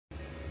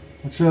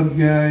What's up,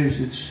 guys?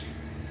 It's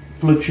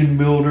Affliction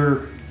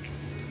Builder.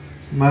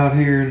 I'm out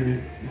here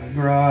in my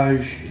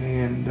garage,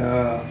 and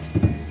I'm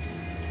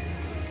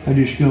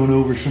just going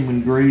over some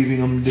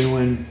engraving I'm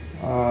doing.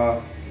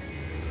 A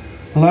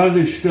lot of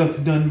this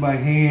stuff done by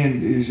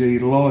hand is a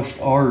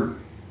lost art,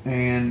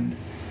 and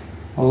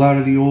a lot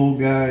of the old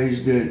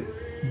guys that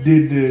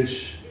did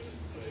this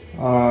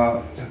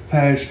have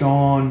passed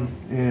on,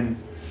 and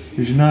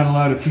there's not a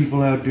lot of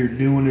people out there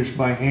doing this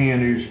by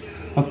hand. There's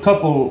a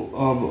couple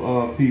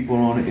of people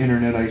on the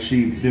internet I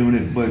see doing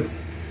it, but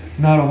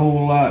not a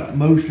whole lot.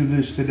 Most of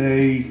this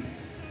today,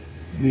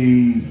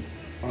 the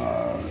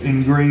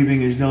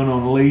engraving is done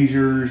on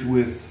lasers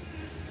with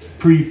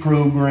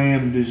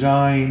pre-programmed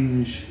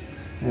designs,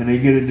 and they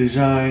get a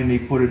design, they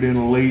put it in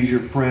a laser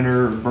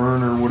printer or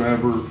burner or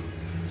whatever.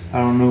 I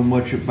don't know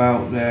much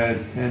about that,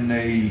 and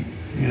they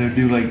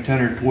do like 10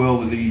 or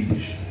 12 of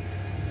these.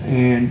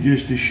 And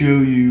just to show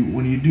you,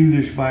 when you do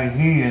this by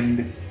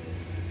hand,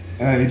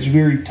 it's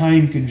very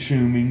time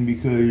consuming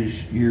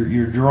because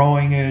you're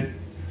drawing it,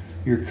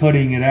 you're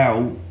cutting it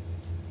out,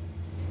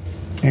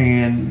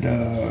 and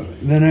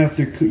then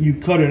after you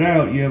cut it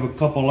out, you have a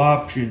couple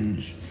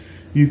options.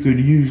 You could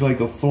use like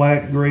a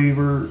flat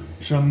graver,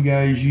 some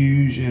guys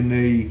use, and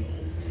they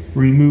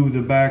remove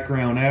the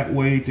background that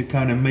way to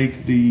kind of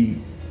make the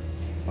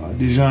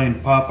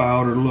design pop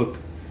out or look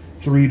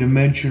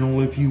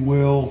three-dimensional, if you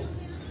will.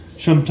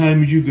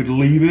 Sometimes you could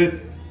leave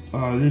it.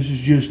 This is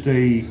just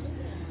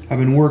I've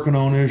been working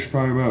on this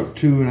probably about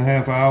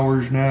 2.5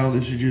 hours now.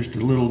 This is just a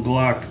little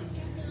Glock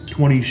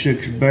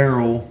 26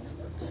 barrel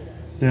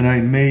that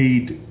I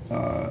made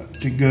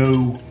to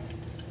go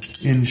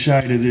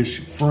inside of this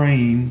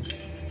frame.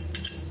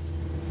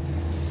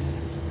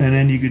 And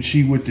then you can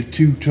see with the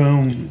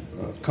two-tone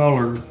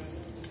color,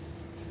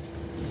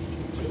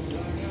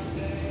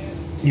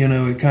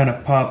 it kind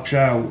of pops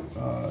out.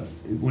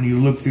 When you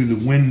look through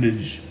the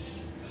windows,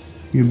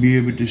 you'll be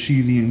able to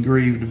see the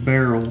engraved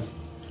barrel.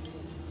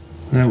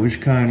 That was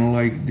kind of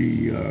like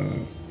the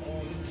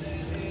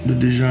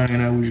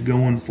design I was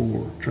going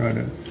for. Try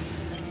to,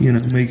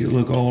 make it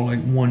look all like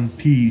one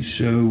piece.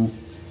 So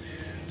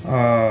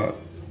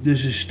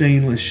this is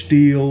stainless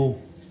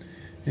steel,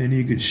 and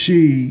you can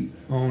see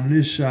on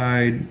this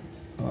side,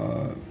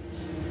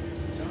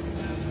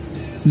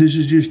 this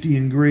is just the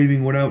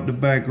engraving without the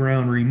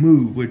background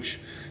removed, which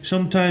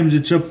sometimes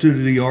it's up to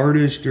the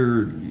artist,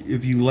 or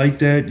if you like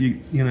that,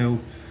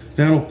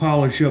 that'll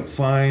polish up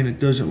fine. It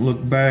doesn't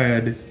look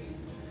bad.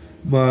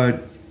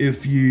 But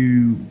if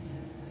you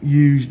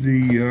use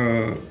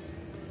the,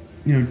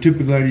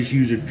 typically I just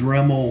use a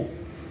Dremel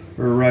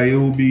or a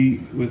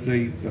Ryobi with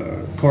a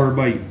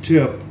carbide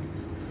tip,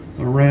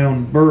 a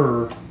round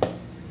burr,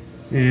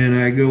 and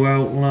I go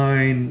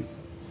outline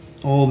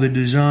all the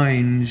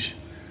designs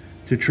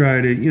to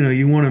try to,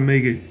 you want to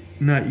make it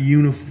not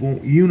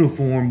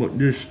uniform, but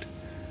just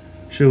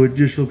so it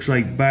just looks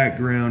like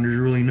background. There's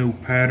really no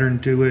pattern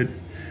to it.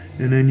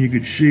 And then you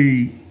could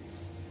see,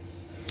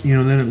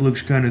 then it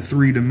looks kind of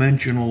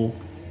three-dimensional.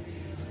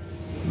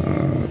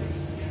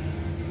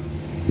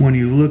 When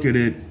you look at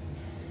it,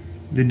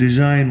 the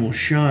design will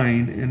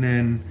shine, and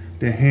then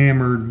the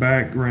hammered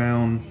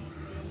background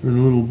or the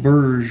little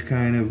burrs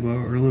kind of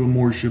are a little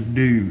more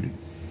subdued.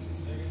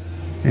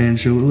 And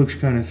so it looks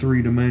kind of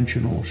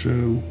three-dimensional.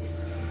 So,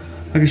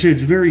 like I said,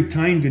 it's very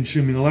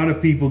time-consuming. A lot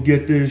of people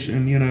get this,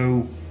 and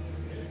you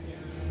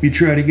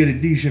try to get a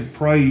decent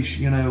price,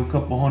 a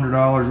couple $100,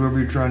 whatever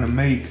you're trying to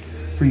make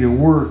for your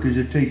work, because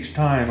it takes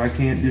time. I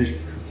can't just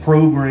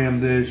program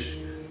this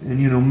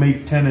and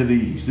make 10 of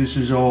these. This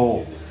is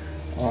all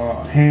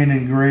hand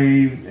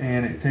engraved,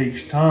 and it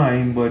takes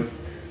time, but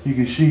you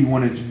can see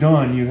when it's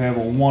done, you have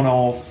a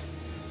one-off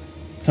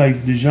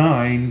type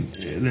design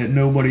that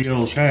nobody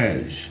else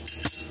has.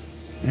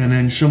 And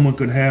then someone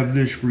could have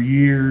this for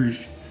years.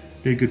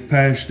 They could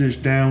pass this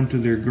down to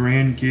their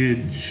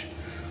grandkids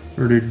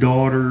or their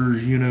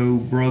daughters,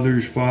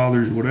 brothers,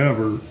 fathers,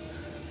 whatever,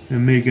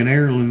 and make an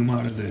heirloom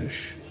out of this,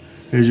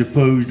 as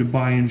opposed to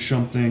buying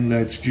something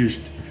that's just,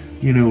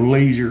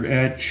 laser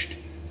etched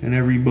and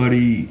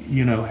everybody,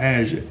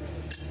 has it.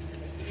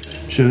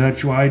 So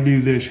that's why I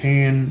do this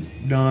hand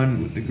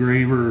done with the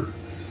graver,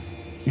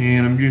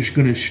 and I'm just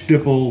going to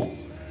stipple.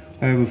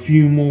 I have a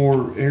few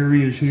more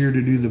areas here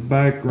to do the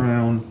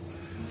background.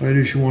 I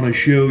just want to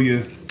show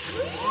you.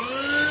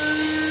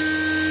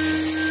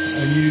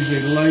 I use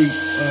a light,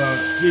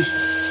 this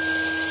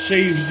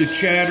saves the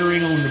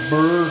chattering on the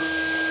burr.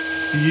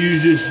 You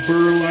use this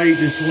burr light,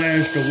 this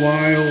lasts a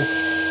while,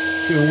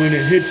 so when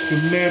it hits the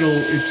metal,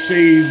 it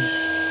saves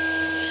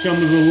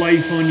some of the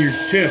life on your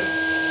tip,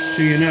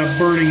 so you're not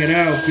burning it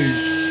out, because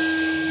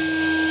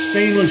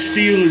stainless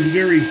steel is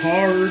very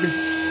hard,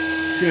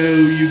 so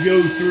you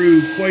go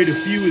through quite a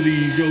few of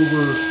these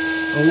over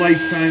a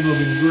lifetime of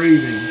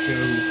engraving. So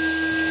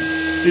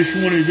this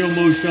one is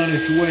almost on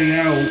its way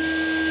out,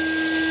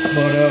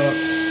 but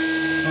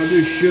I'll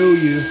just show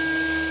you.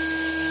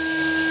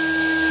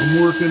 I'm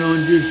working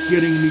on just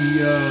getting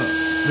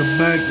the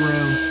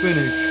background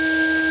finished.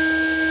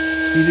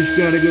 You just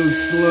got to go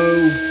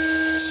slow.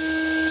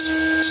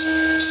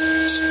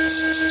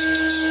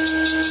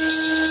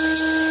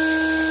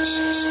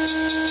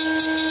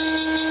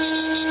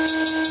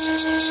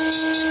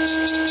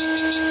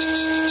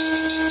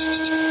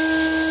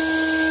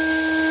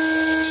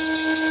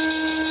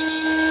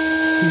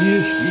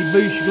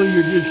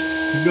 You're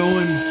just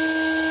going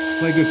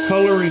like a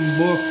coloring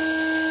book.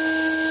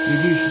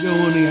 You're just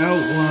going the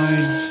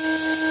outline,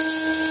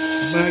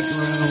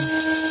 background.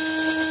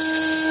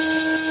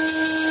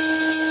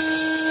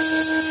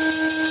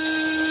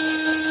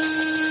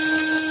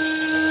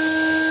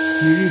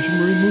 You're just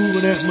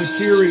removing that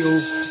material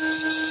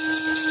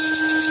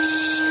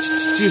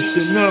just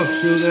enough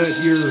so that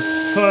your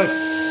cut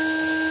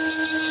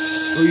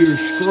or your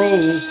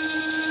scroll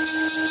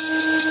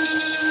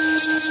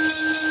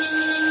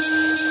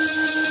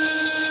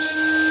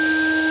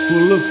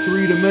will look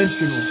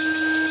three-dimensional.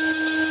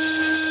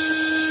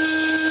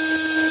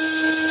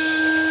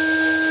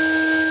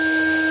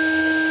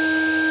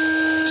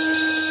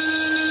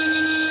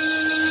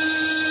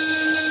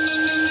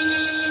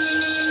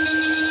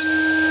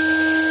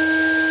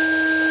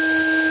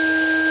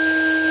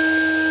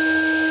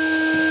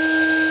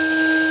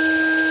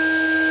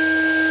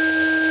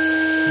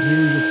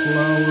 Here's a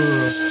flower, a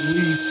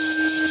leaf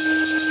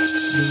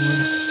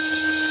doing.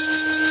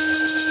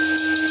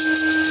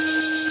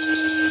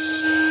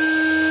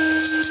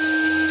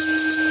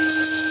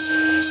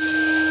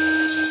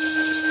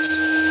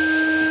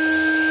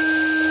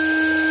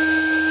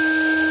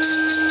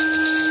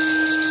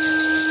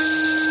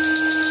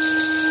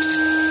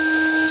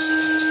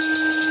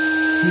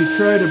 You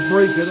try to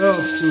break it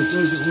up so it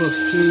doesn't look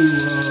too,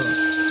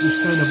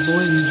 just kind of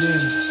blends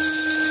in.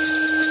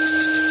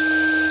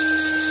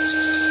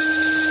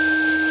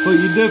 But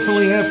you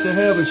definitely have to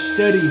have a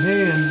steady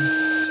hand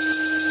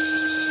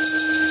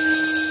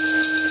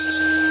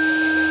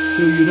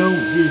so you don't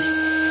just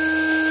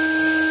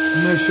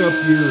mess up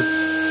your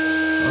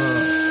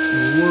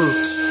work.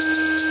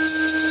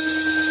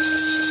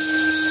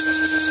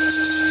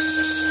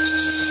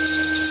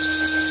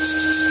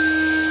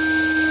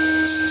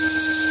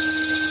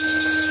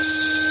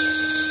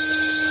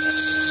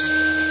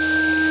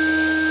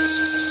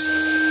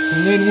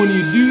 And then when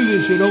you do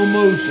this, it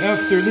almost,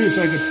 after this,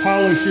 I could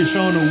polish this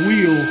on a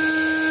wheel.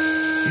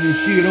 And you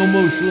see it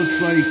almost looks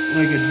like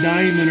a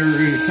diamond, or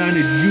it kind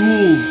of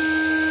jewels.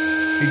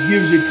 It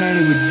gives it kind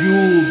of a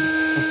jeweled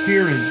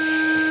appearance.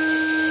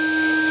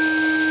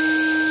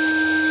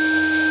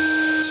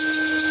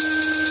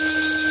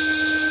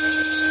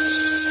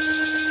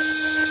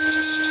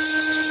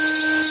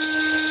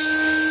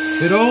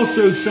 It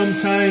also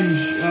sometimes,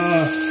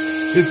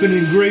 if an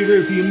engraver,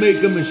 if you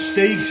make a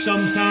mistake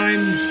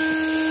sometimes,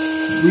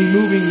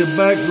 removing the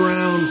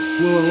background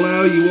will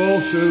allow you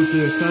also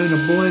to kind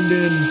of blend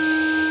in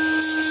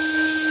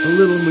a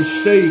little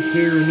mistake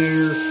here and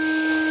there.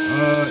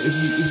 If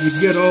you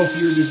get off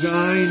your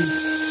design,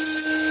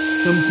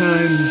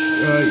 sometimes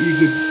you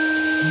could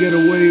get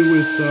away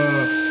with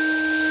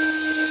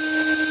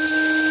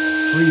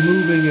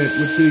removing it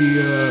with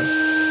the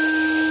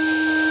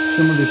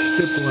some of the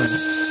stippling.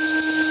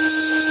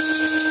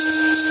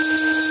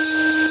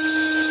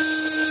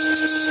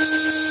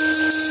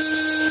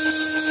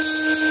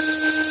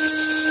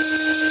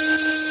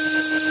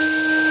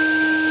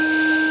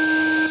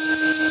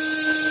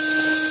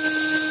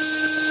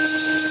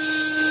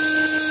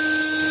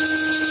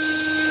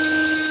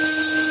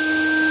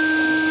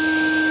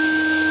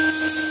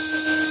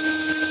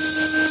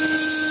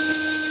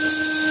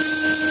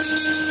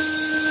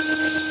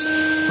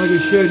 Like I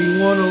said, you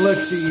want to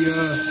let the, shut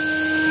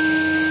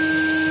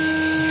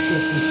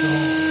this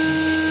off.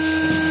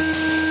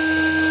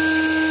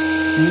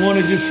 You want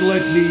to just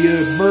let the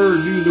burr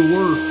do the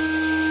work.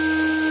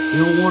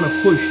 You don't want to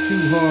push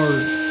too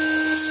hard.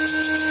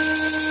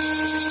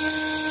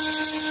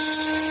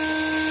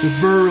 The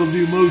burr will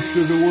do most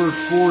of the work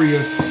for you.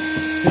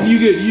 And you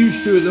get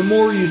used to it. The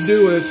more you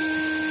do it,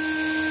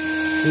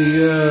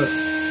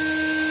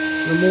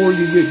 the more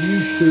you get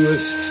used to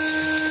it.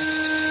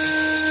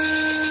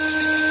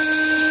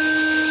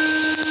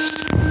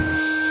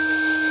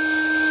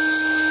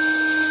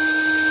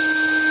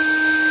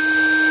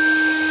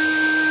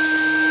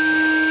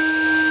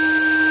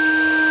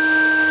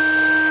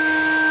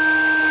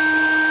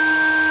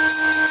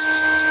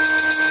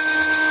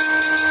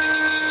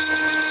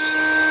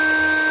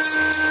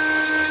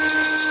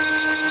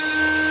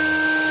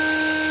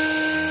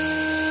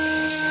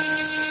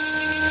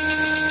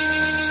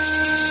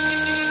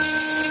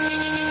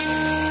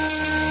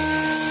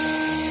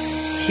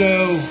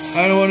 So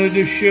I wanted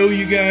to show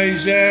you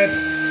guys that.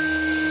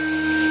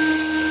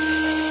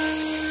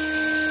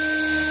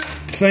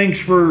 Thanks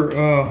for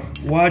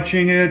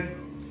watching it.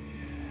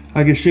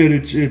 Like I said,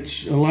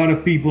 it's a lot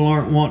of people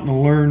aren't wanting to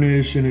learn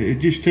this, and it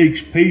just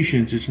takes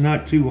patience. It's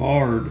not too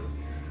hard,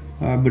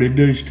 but it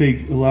does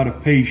take a lot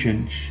of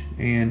patience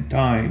and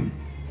time.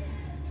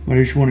 I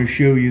just want to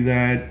show you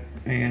that,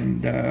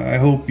 and I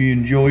hope you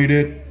enjoyed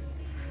it.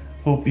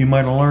 Hope you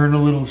might have learned a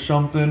little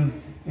something,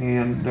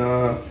 and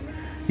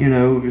you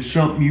know, if it's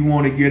something you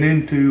want to get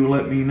into,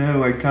 let me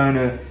know. I kind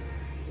of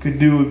could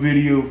do a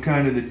video of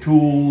kind of the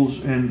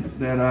tools and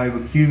that I've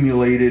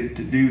accumulated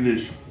to do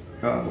this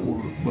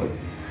work. But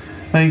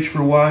thanks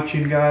for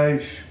watching,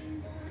 guys.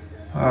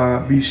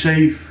 Be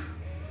safe.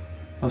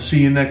 I'll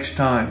see you next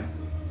time.